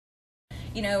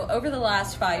You know, over the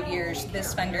last 5 years,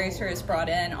 this fundraiser has brought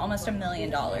in almost $1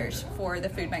 million for the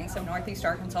food banks of Northeast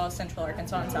Arkansas, Central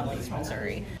Arkansas, and Southeast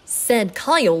Missouri. Said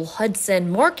Kyle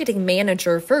Hudson, marketing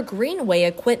manager for Greenway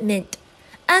Equipment.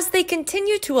 As they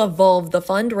continue to evolve the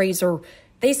fundraiser,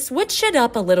 they switched it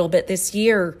up a little bit this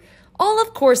year. All,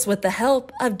 of course, with the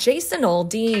help of Jason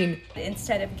Aldean.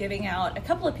 Instead of giving out a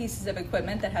couple of pieces of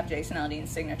equipment that have Jason Aldean's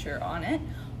signature on it,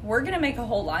 we're going to make a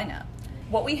whole lineup.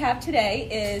 What we have today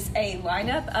is a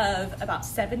lineup of about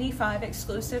 75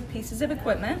 exclusive pieces of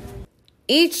equipment.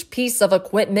 Each piece of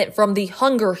equipment from the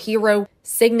Hunger Hero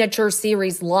Signature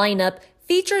Series lineup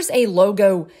features a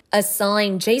logo, a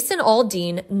signed Jason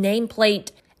Aldean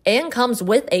nameplate, and comes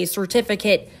with a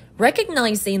certificate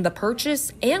recognizing the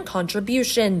purchase and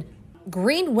contribution.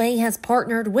 Greenway has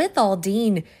partnered with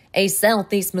Aldean, a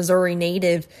Southeast Missouri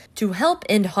native, to help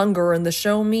end hunger in the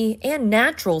Show Me and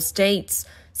Natural states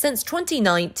since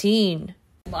 2019.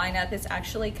 The lineup is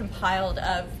actually compiled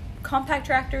of compact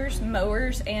tractors,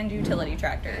 mowers, and utility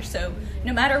tractors. So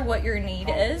no matter what your need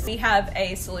is, we have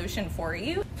a solution for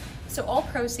you. So all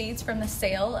proceeds from the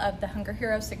sale of the Hunger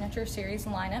Hero Signature Series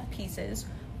lineup pieces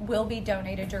will be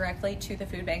donated directly to the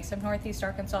food banks of Northeast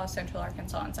Arkansas, Central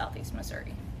Arkansas, and Southeast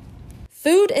Missouri.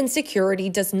 Food insecurity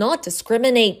does not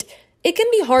discriminate. It can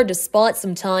be hard to spot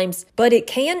sometimes, but it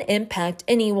can impact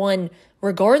anyone,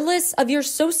 regardless of your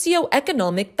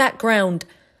socioeconomic background.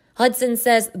 Hudson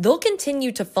says they'll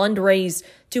continue to fundraise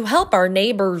to help our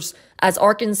neighbors, as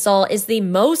Arkansas is the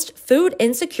most food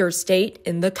insecure state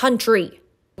in the country.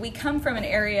 We come from an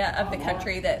area of the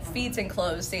country that feeds and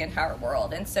clothes the entire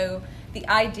world, and so the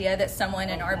idea that someone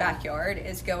in our backyard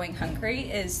is going hungry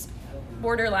is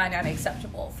borderline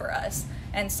unacceptable for us.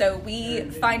 And so we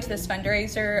find this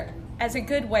fundraiser as a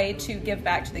good way to give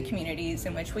back to the communities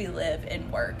in which we live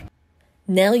and work.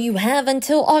 Now you have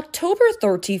until October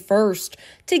 31st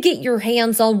to get your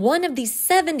hands on one of these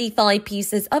 75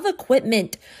 pieces of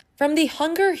equipment from the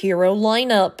Hunger Hero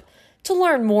lineup. To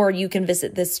learn more, you can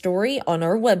visit this story on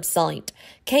our website,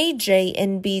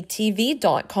 kjnbtv.com.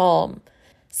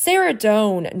 Sarah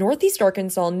Doan, Northeast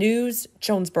Arkansas News,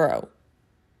 Jonesboro.